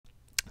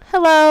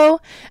Hello,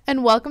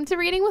 and welcome to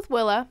Reading with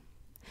Willa.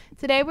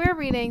 Today we are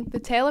reading The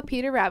Tale of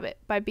Peter Rabbit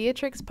by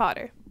Beatrix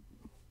Potter.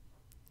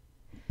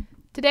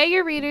 Today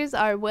your readers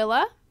are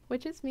Willa,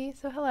 which is me,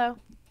 so hello,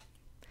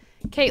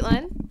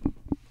 Caitlin,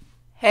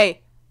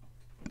 Hey.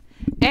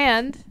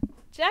 and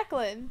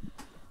Jacqueline.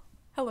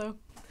 Hello.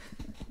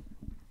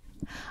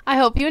 I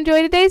hope you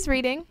enjoy today's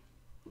reading.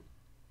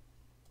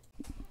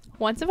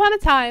 Once upon a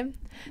time,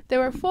 there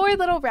were 4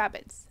 little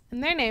rabbits,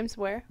 and their names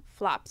were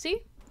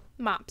Flopsy,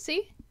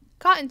 Mopsy,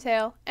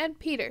 Cottontail, and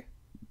Peter.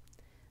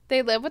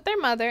 They lived with their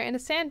mother in a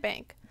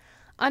sandbank,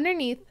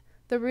 underneath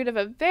the root of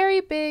a very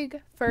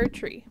big fir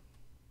tree.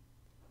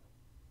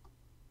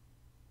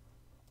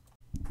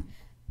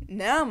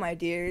 Now, my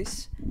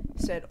dears,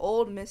 said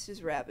old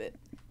Mrs. Rabbit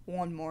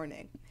one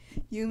morning,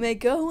 you may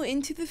go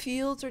into the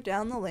fields or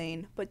down the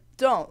lane, but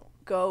don't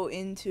go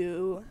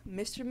into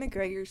Mr.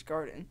 McGregor's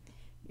garden.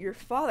 Your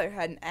father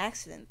had an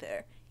accident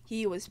there.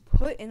 He was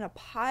put in a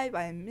pie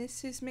by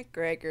Mrs.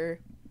 McGregor.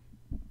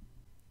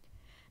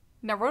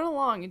 Now run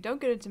along and don't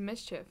get into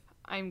mischief.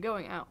 I am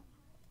going out.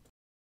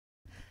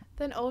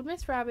 Then old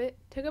Miss Rabbit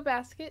took a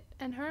basket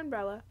and her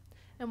umbrella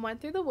and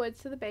went through the woods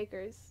to the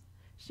baker's.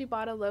 She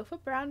bought a loaf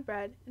of brown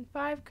bread and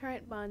 5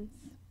 currant buns.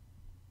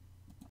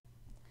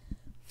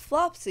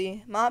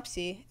 Flopsy,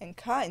 Mopsy, and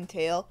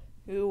Cottontail,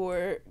 who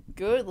were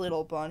good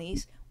little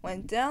bunnies,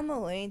 went down the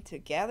lane to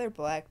gather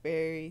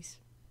blackberries.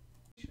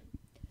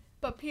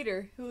 But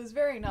Peter, who was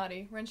very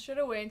naughty, ran straight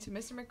away into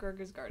Mr.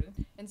 McGregor's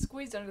garden and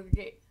squeezed under the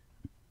gate.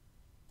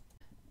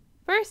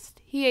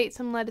 First, he ate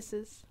some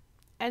lettuces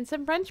and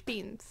some French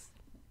beans.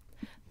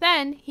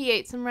 Then he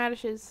ate some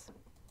radishes.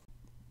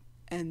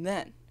 And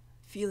then,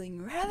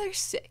 feeling rather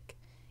sick,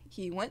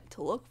 he went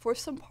to look for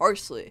some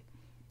parsley.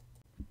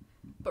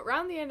 But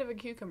round the end of a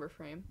cucumber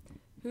frame,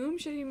 whom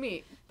should he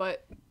meet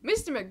but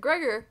Mr.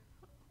 McGregor?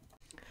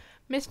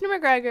 Mr.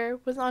 McGregor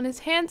was on his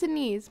hands and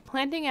knees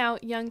planting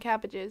out young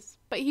cabbages,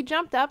 but he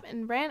jumped up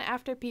and ran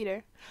after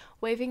Peter,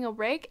 waving a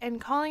rake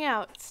and calling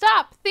out,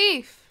 "Stop,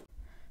 thief!"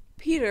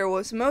 Peter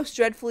was most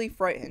dreadfully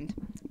frightened.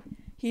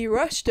 He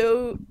rushed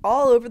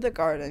all over the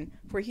garden,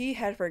 for he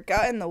had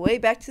forgotten the way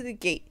back to the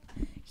gate.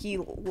 He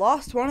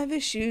lost one of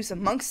his shoes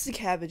amongst the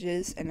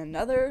cabbages and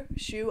another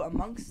shoe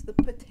amongst the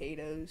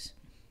potatoes.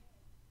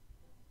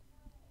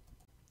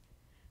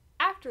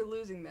 After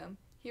losing them,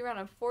 he ran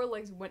on 4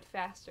 legs and went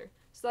faster,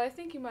 so that I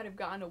think he might have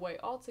gotten away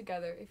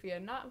altogether if he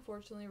had not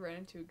unfortunately run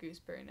into a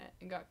gooseberry net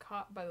and got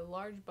caught by the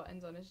large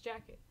buttons on his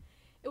jacket.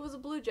 It was a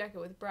blue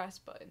jacket with brass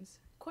buttons,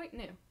 quite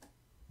new.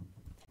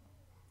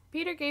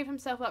 Peter gave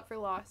himself up for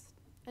lost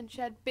and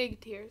shed big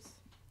tears.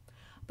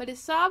 But his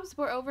sobs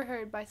were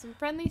overheard by some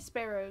friendly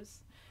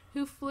sparrows,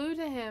 who flew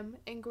to him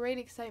in great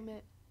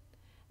excitement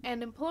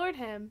and implored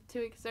him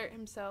to exert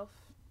himself.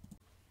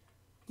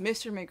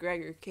 Mr.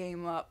 McGregor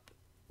came up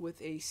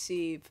with a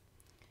sieve,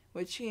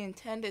 which he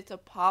intended to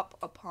pop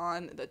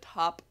upon the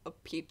top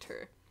of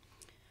Peter.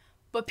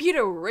 But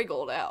Peter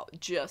wriggled out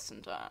just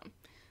in time,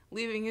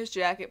 leaving his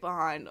jacket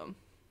behind him,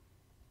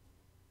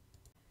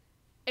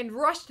 And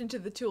rushed into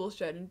the tool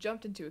shed and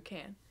jumped into a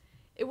can.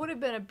 It would have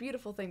been a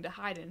beautiful thing to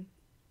hide in,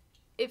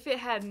 if it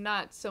had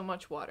not so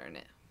much water in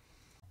it.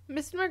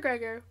 Mr.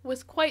 McGregor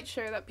was quite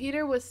sure that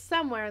Peter was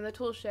somewhere in the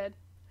tool shed,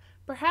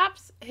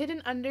 perhaps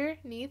hidden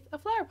underneath a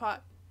flower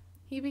pot.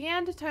 He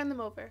began to turn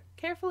them over,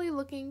 carefully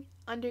looking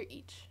under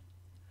each.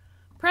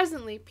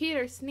 Presently,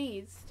 Peter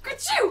sneezed.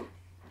 Achoo!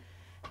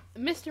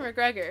 Mr.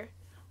 McGregor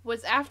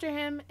was after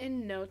him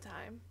in no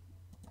time.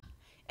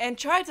 and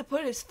tried to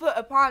put his foot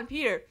upon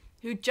Peter,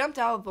 who jumped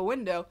out of the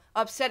window,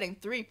 upsetting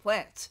 3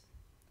 plants.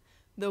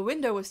 The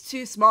window was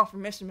too small for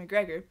Mr.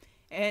 McGregor,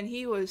 and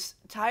he was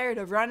tired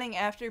of running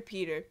after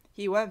Peter.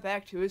 He went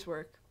back to his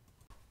work.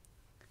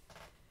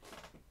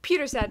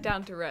 Peter sat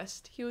down to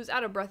rest. He was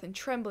out of breath and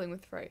trembling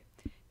with fright.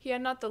 He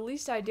had not the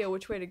least idea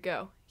which way to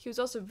go. He was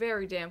also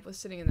very damp with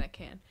sitting in that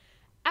can.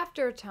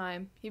 After a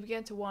time, he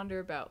began to wander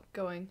about,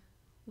 going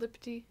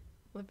lippity,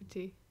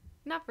 lippity,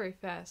 not very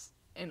fast,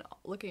 and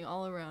looking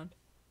all around.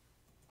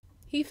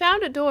 He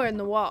found a door in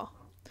the wall,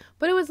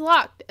 but it was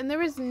locked, and there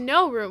was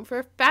no room for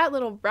a fat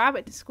little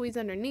rabbit to squeeze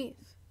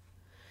underneath.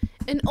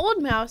 An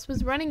old mouse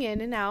was running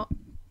in and out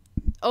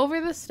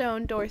over the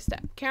stone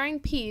doorstep, carrying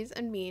peas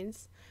and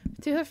beans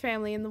to her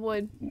family in the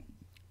wood.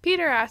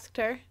 Peter asked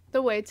her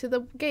the way to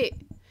the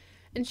gate,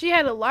 and she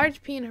had a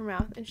large pea in her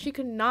mouth, and she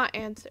could not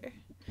answer.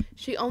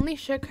 She only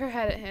shook her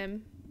head at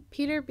him.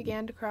 Peter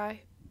began to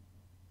cry.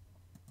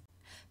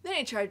 Then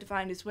he tried to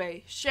find his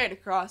way straight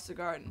across the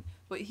garden,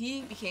 but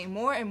he became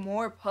more and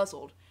more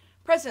puzzled.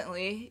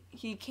 Presently,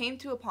 he came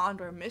to a pond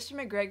where Mr.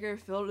 McGregor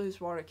filled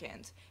his water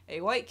cans. A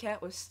white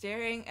cat was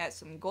staring at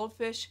some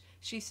goldfish.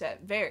 She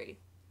sat very,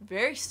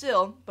 very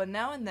still, but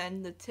now and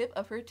then the tip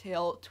of her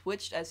tail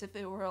twitched as if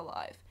it were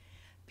alive.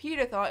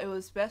 Peter thought it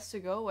was best to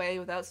go away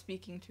without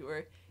speaking to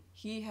her.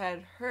 He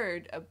had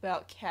heard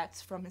about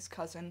cats from his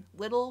cousin,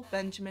 little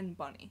Benjamin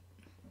Bunny.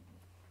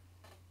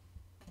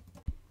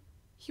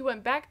 He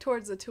went back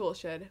towards the tool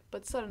shed,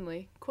 but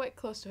suddenly, quite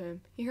close to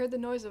him, he heard the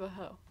noise of a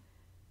hoe.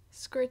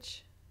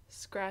 Scritch,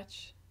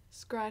 scratch,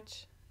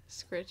 scratch,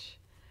 scritch.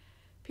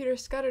 Peter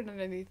scuttered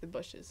underneath the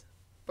bushes,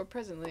 but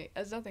presently,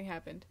 as nothing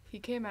happened, he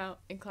came out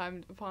and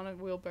climbed upon a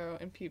wheelbarrow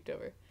and peeped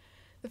over.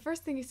 The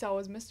first thing he saw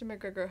was Mr.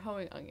 McGregor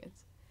hoeing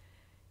onions.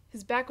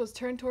 His back was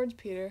turned towards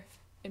Peter,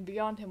 and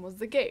beyond him was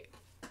the gate.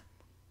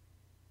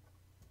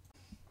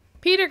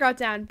 Peter got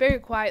down very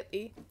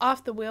quietly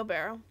off the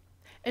wheelbarrow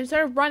and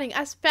started running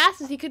as fast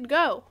as he could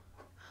go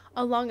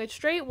along a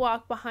straight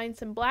walk behind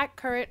some black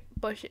currant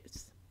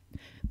bushes.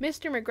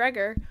 Mr.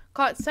 McGregor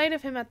caught sight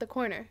of him at the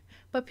corner,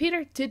 but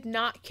Peter did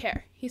not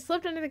care. He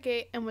slipped under the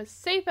gate and was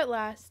safe at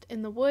last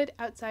in the wood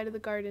outside of the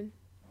garden.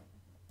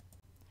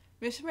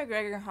 Mr.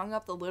 McGregor hung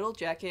up the little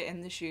jacket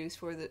and the shoes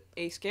for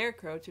a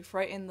scarecrow to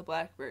frighten the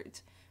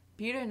blackbirds.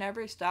 Peter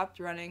never stopped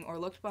running or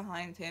looked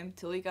behind him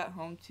till he got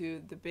home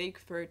to the big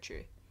fir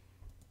tree.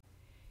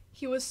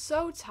 He was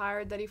so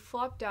tired that he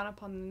flopped down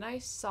upon the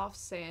nice soft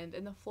sand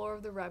in the floor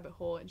of the rabbit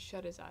hole and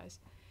shut his eyes.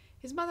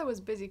 His mother was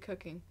busy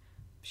cooking.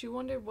 She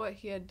wondered what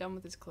he had done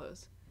with his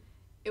clothes.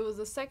 It was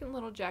the second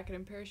little jacket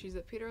and pair of shoes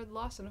that Peter had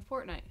lost in a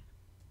fortnight.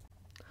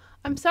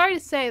 I'm sorry to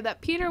say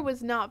that Peter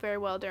was not very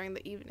well during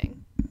the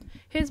evening.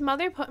 His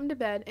mother put him to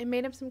bed and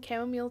made him some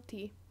chamomile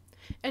tea,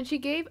 and she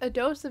gave a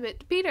dose of it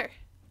to Peter.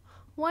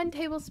 1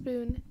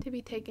 tablespoon to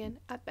be taken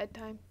at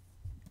bedtime.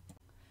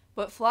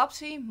 But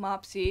Flopsy,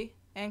 Mopsy,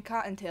 and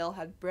Cottontail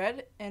had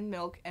bread and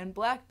milk and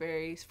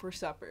blackberries for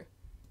supper.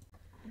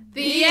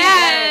 The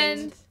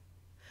end!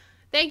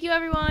 Thank you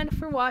everyone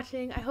for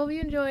watching. I hope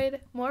you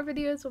enjoyed. More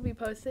videos will be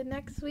posted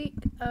next week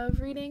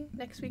of reading.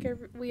 Next week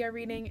we are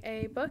reading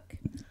a book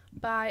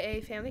by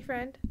a family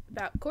friend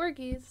about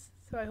corgis,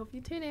 so I hope you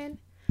tune in.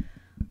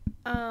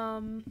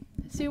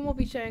 Soon we'll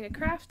be showing a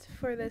craft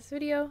for this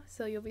video,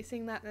 so you'll be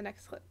seeing that in the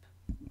next clip.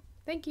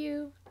 Thank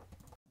you!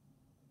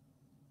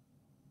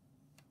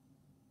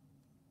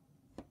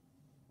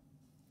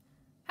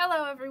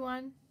 Hello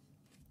everyone!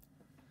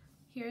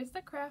 Here's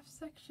the craft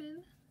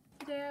section.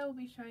 Today I will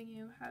be showing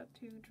you how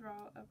to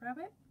draw a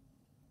rabbit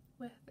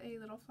with a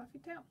little fluffy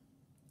tail.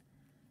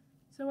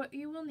 So what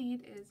you will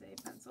need is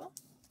a pencil,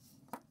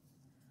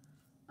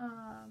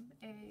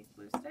 a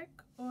glue stick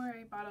or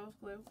a bottle of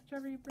glue,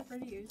 whichever you prefer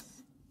to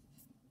use,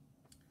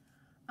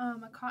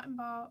 a cotton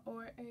ball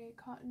or a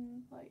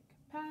cotton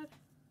pad,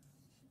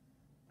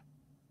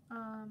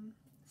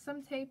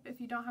 some tape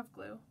if you don't have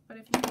glue, but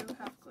if you do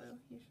have glue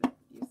you should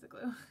use the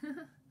glue,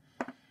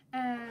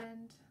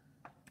 and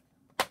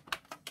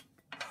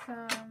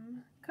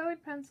some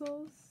colored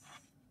pencils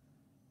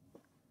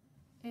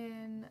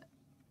in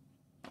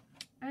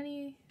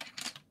any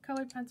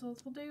colored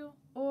pencils will do,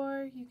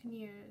 or you can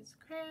use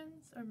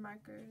crayons or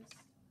markers,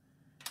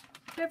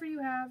 whatever you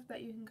have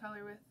that you can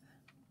color with.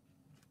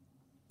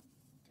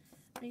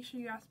 Make sure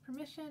you ask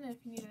permission, and if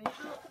you need any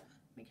help,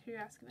 make sure you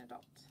ask an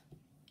adult.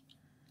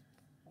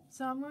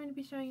 So I'm going to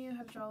be showing you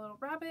how to draw a little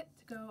rabbit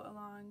to go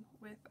along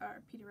with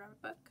our Peter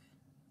Rabbit book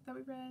that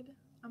we read.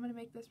 I'm going to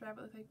make this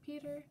rabbit look like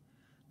Peter,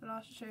 but I'll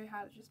also show you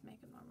how to just make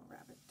a normal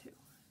rabbit too.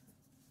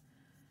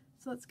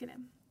 So let's get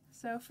in.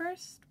 So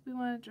first we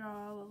want to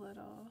draw a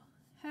little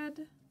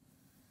head.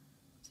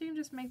 So you can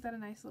just make that a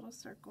nice little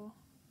circle.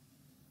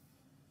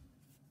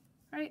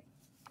 Right?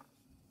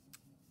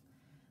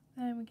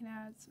 Then we can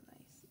add some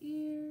nice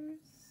ears.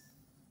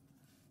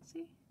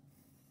 See?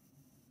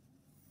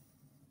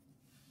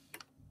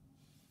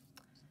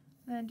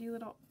 Then do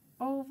little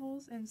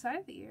ovals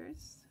inside the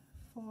ears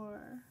to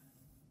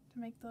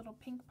make the little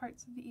pink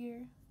parts of the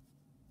ear.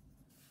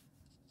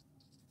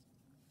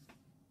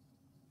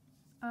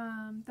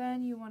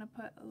 Then you want to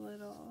put a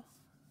little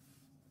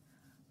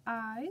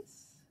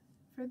eyes.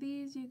 For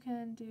these you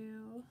can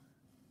do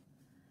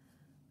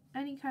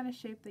any kind of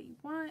shape that you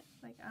want.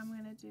 Like I'm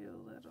going to do a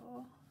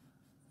little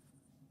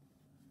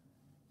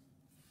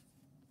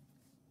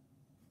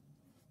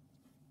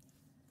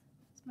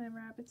my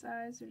rabbit's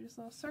eyes are just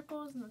little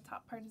circles and the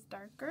top part is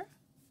darker.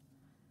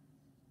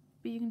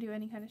 But you can do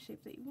any kind of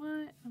shape that you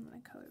want. I'm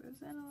going to color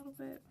those in a little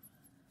bit.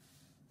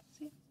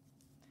 See?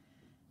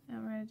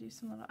 And we're going to do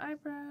some little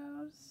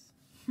eyebrows.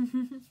 We're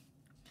going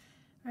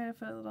to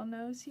put a little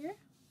nose here.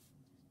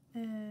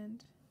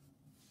 And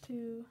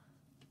 2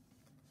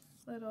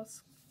 little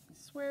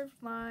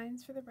swerved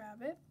lines for the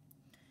rabbit.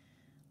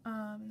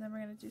 Then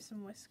we're going to do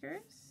some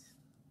whiskers.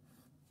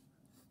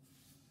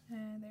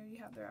 And there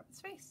you have the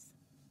rabbit's face.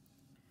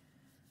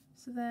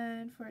 So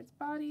then for its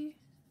body,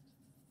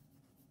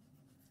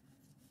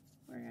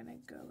 we're going to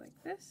go like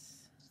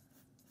this.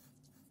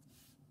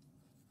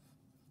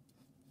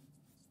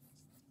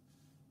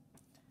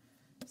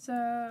 So,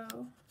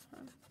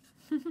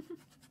 I'm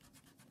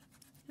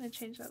going to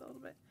change that a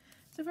little bit.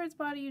 So for its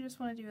body, you just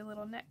want to do a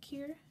little neck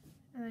here,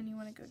 and then you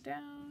want to go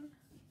down,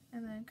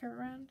 and then curve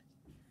around,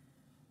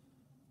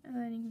 and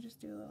then you can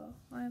just do a little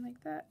line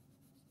like that.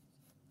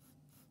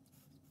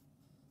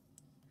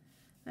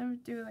 Then we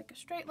do like a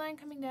straight line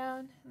coming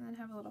down, and then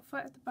have a little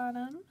foot at the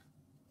bottom.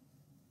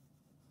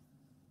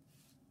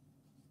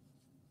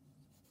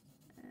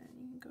 And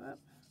you can go up.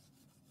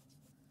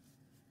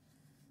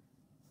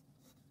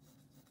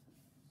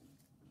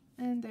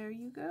 And there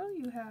you go.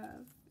 You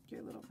have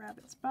your little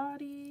rabbit's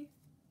body.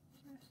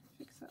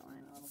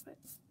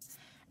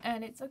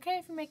 And it's okay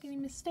if you make any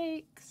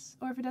mistakes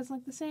or if it doesn't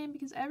look the same,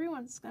 because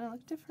everyone's going to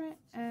look different,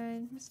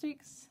 and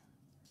mistakes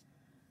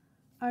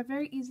are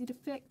very easy to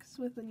fix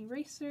with an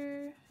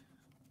eraser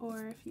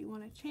or if you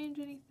want to change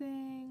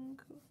anything.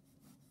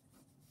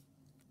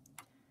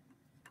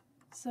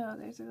 So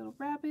there's a little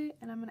rabbit,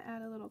 and I'm going to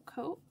add a little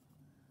coat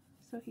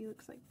so he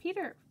looks like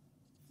Peter,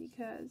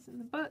 because in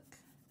the book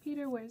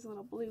Peter wears a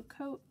little blue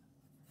coat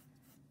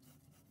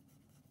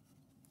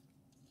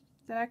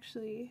that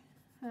actually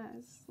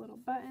has little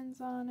buttons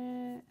on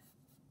it.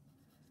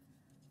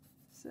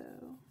 So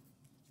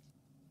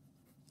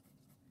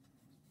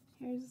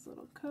here's his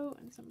little coat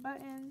and some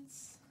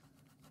buttons.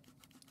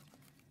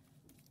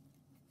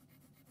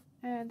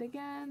 And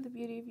again, the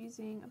beauty of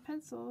using a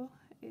pencil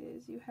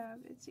is you have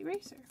its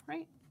eraser,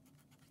 right?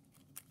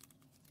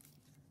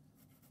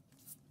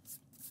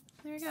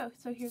 There we go.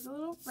 So here's a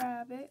little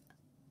rabbit.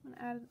 I'm going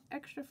to add an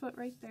extra foot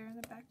right there in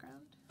the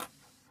background.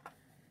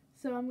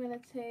 So I'm going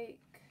to take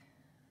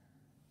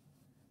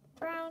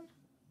brown,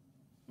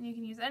 and you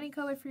can use any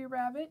color for your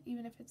rabbit,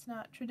 even if it's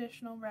not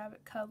traditional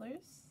rabbit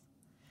colors.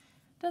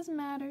 Doesn't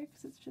matter,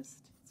 because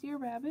it's your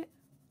rabbit.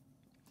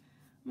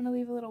 I'm going to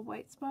leave a little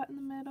white spot in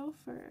the middle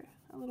for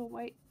a little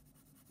white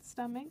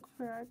stomach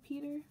for our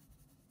Peter.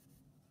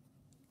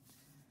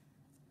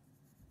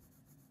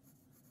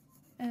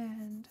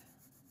 And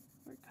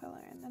we're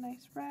coloring the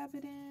nice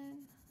rabbit in.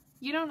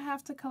 You don't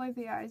have to color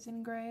the eyes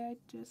in gray, I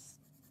just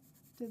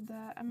did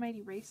that. I might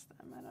erase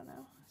them, I don't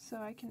know. So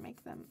I can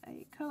make them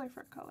a color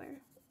for color.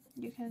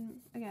 You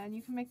can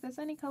make this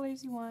any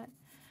colors you want.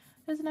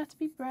 Doesn't have to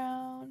be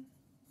brown,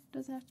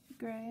 doesn't have to be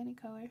gray, any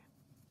color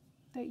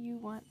that you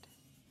want.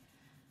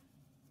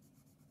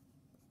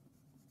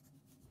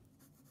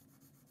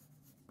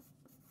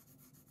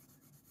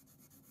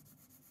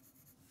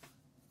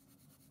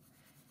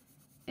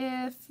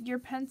 If your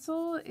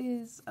pencil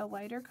is a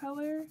lighter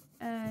color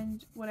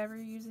and whatever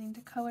you're using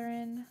to color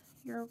in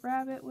your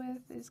rabbit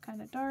with is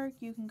kind of dark,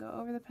 you can go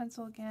over the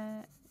pencil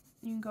again.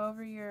 You can go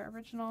over your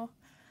original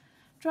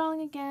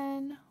drawing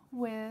again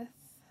with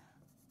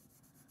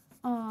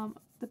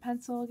the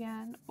pencil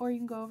again, or you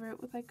can go over it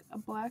with like a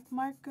black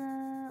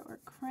marker or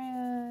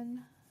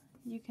crayon.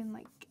 You can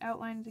like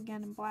outline it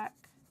again in black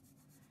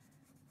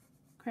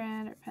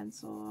crayon or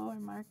pencil or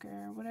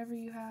marker or whatever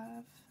you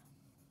have.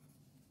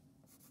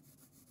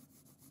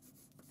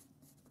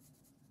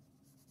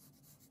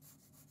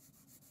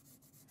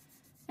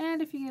 And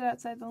if you get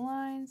outside the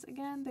lines,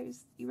 again,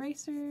 there's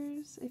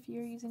erasers if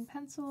you're using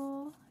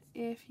pencil.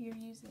 If you're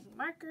using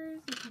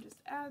markers, you can just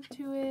add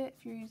to it.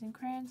 If you're using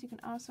crayons, you can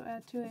also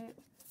add to it.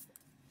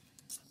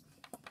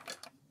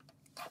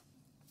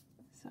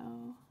 So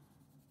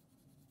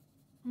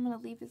I'm going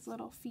to leave his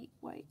little feet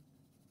white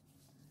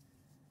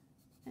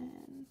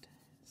and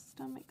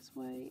stomach's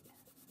white.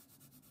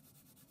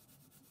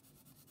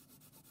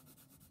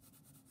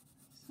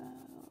 So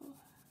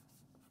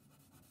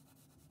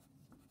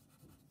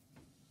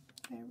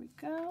there we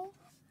go.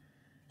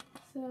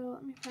 So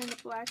let me find a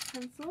black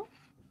pencil.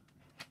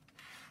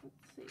 Let's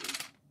see.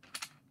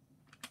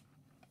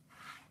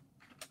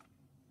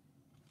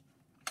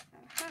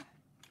 Aha!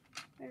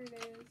 There it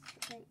is, I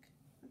think.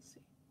 Let's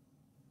see.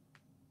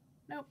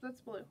 Nope,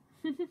 that's blue.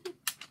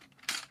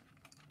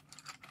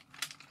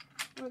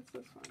 What's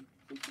this one?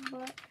 This one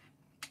black?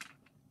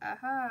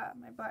 Aha!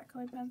 My black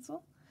colored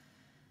pencil.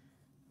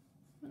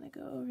 I'm gonna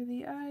go over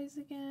the eyes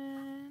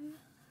again.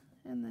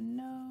 And the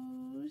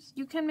nose.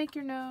 You can make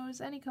your nose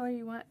any color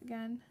you want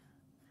again.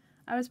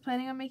 I was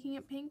planning on making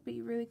it pink, but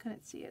you really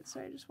couldn't see it,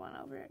 so I just went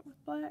over it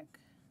with black.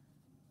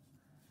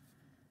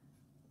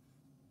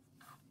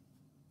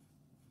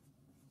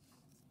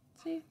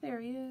 See, there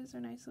he is, our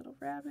nice little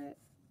rabbit.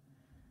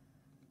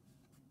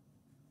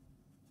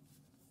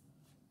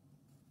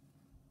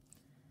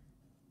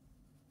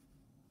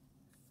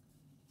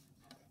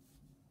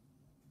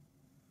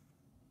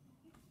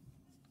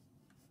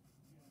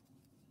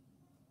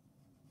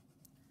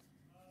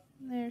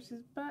 There's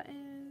his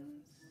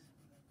buttons.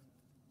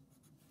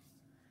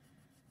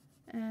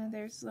 And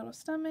there's his little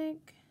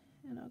stomach.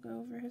 And I'll go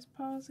over his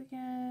paws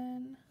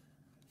again.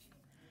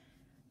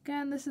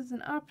 Again, this is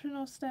an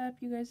optional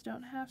step. You guys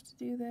don't have to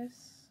do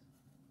this.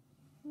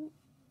 Ooh.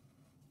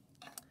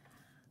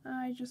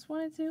 I just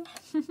wanted to.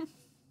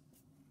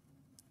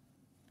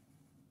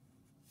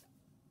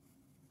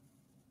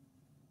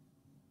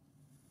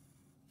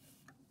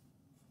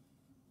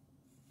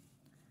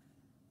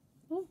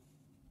 Ooh.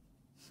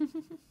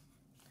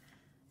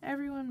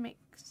 Everyone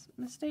makes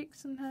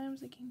mistakes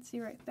sometimes, I can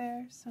see right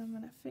there, so I'm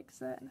going to fix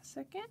that in a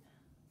second.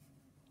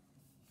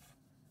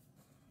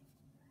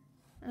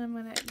 And I'm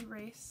going to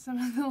erase some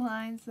of the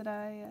lines that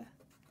I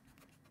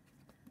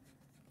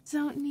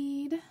don't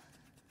need.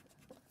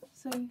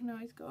 So you can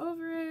always go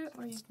over it,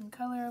 or you can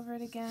color over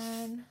it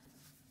again.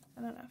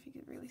 I don't know if you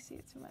could really see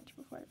it too much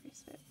before I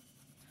erased it.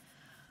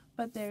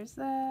 But there's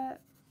that.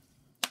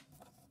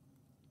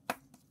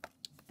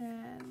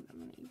 And I'm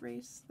going to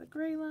erase the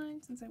gray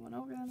line since I went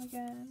over them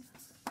again.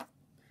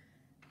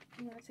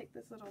 I'm going to take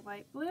this little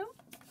light blue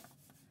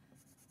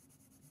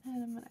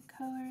and I'm going to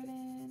color it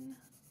in.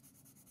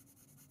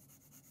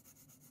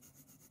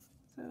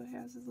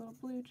 has his little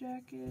blue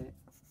jacket.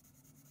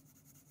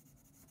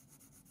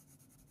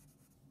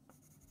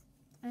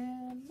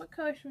 And what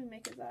color should we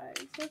make his eyes?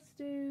 Let's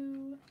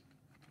do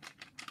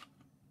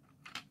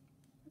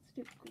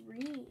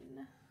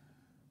green.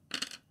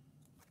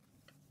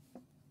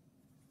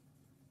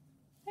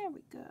 There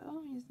we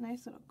go. He has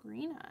nice little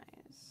green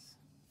eyes.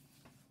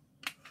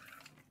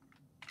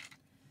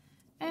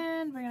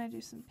 And we're going to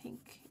do some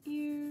pink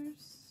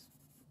ears.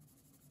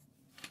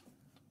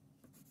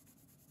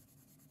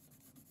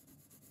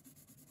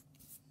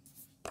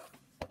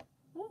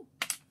 Oh.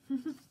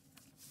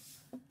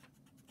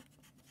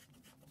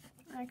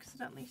 I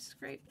accidentally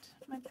scraped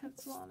my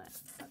pencil on it.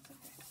 That's okay.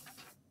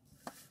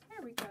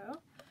 There we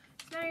go.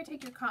 So now you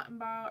take your cotton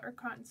ball or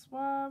cotton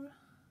swab.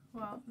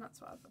 Well, not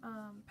swab.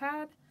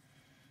 Pad.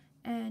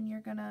 And you're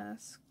gonna,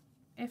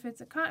 if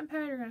it's a cotton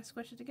pad, you're gonna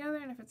squish it together,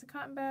 and if it's a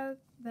cotton pad,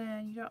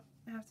 then you don't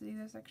have to do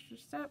this extra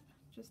step.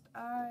 Just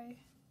I'm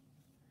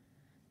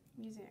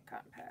using a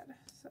cotton pad.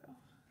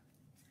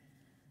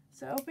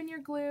 So open your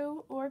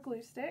glue or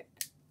glue stick.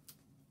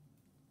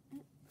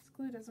 This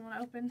glue doesn't want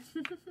to open.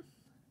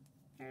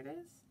 There it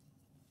is.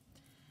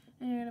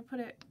 And you're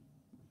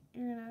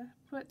gonna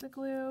put the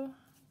glue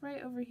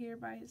right over here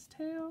by his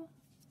tail.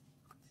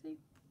 See?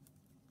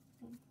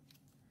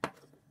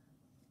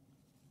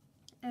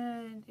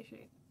 And if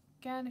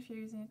you're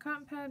using a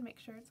cotton pad, make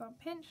sure it's all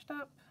pinched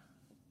up.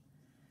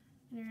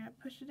 And you're going to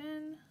push it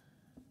in.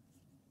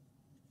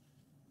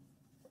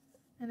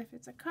 And if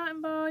it's a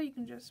cotton ball, you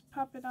can just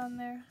pop it on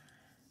there.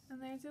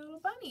 And there's your little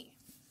bunny.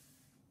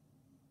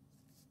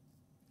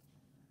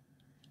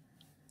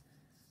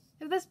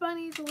 If this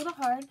bunny's a little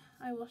hard,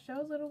 I will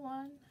show a little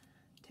one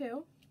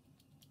too.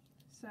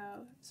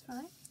 So it's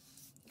fine.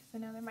 I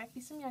know there might be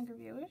some younger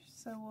viewers,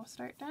 so we'll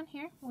start down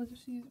here. We'll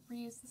just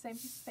reuse the same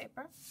piece of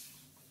paper.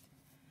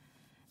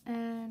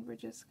 And we're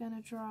just going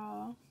to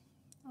draw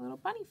a little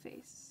bunny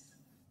face.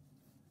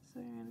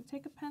 So you're going to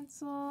take a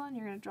pencil and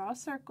you're going to draw a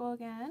circle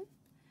again.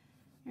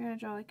 You're going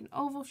to draw like an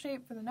oval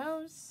shape for the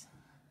nose.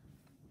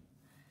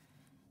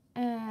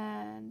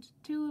 And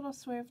 2 little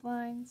swerved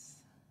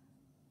lines.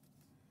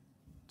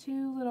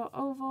 2 little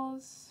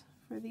ovals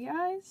for the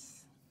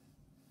eyes.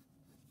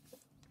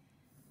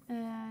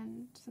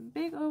 And some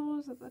big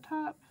ovals at the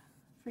top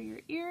for your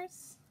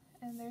ears.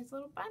 And there's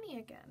little bunny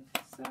again.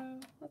 So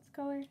let's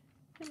color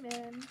him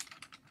in.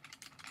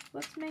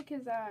 Let's make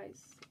his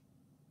eyes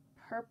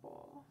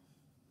purple.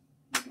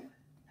 Like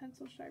a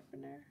pencil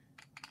sharpener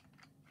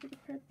for the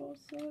purple.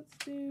 So let's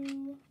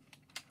do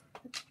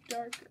a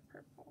darker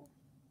purple.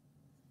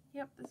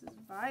 Yep, this is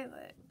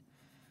violet.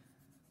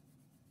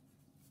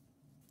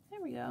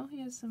 There we go.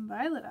 He has some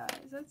violet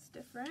eyes. That's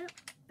different.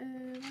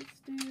 And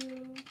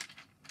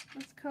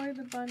let's color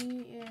the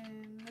bunny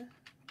in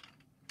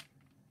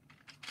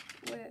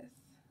with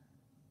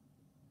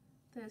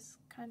this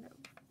kind of,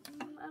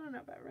 I don't know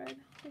about red.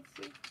 Let's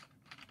see.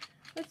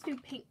 Let's do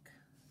pink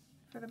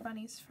for the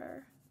bunny's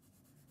fur.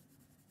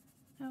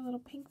 A little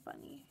pink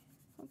bunny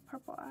with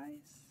purple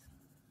eyes.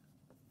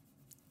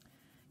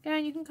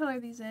 Again, you can color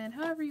these in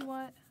however you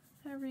want,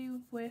 however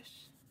you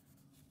wish.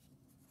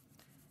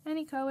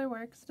 Any color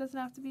works. It doesn't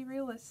have to be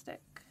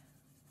realistic.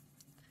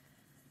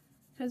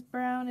 Because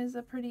brown is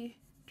a pretty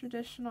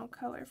traditional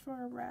color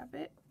for a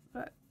rabbit,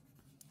 but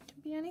it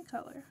can be any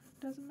color.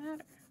 It doesn't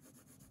matter.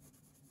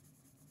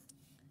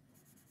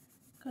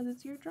 Because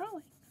it's your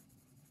drawing.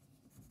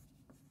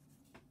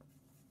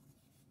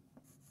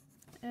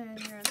 And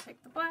you're going to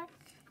take the black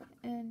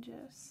and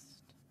just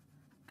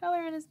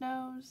color in his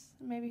nose,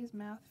 and maybe his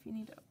mouth if you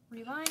need to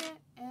reline it.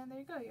 And there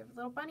you go. You have a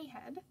little bunny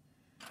head.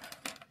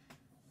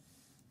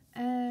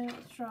 And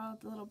let's draw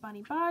the little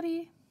bunny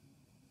body.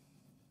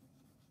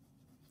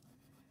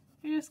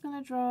 You're just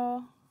going to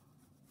draw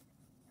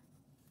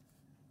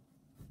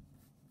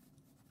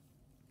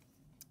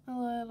a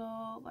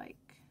little, like,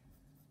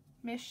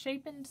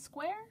 misshapen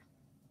square.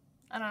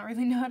 I don't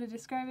really know how to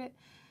describe it.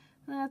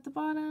 And then at the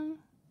bottom,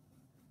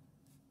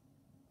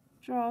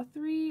 draw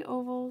 3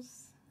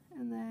 ovals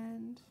and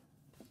then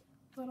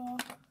little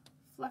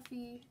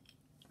fluffy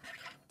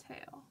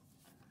tail.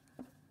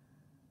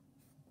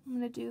 I'm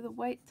going to do the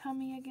white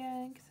tummy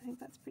again because I think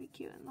that's pretty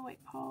cute, and the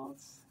white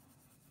paws.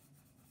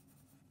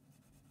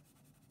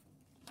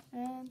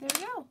 And there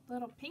we go,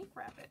 little pink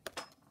rabbit.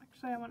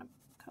 Actually, I want to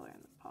color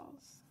in the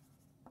paws.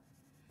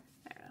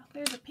 There we go.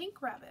 There's a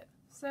pink rabbit.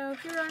 So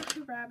here are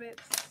 2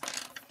 rabbits.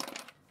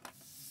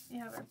 You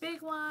have our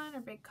big one,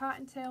 our big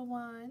cottontail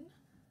one.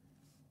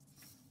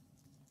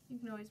 You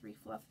can always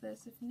refluff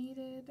this if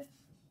needed.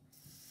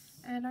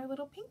 And our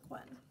little pink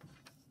one.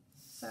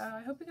 So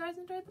I hope you guys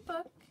enjoyed the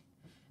book.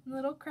 And a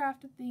little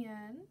craft at the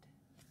end.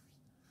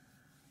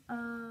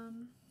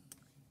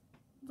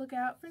 Look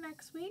out for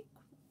next week.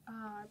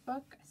 Our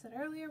book, I said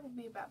earlier, will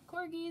be about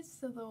corgis,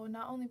 so there will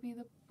not only be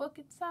the book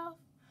itself,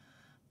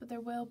 but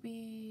there will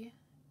be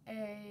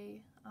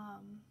a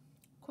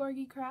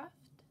corgi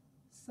craft.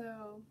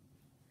 So,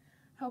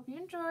 hope you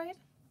enjoyed.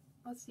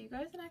 I'll see you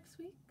guys next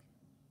week.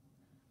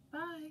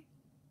 Bye.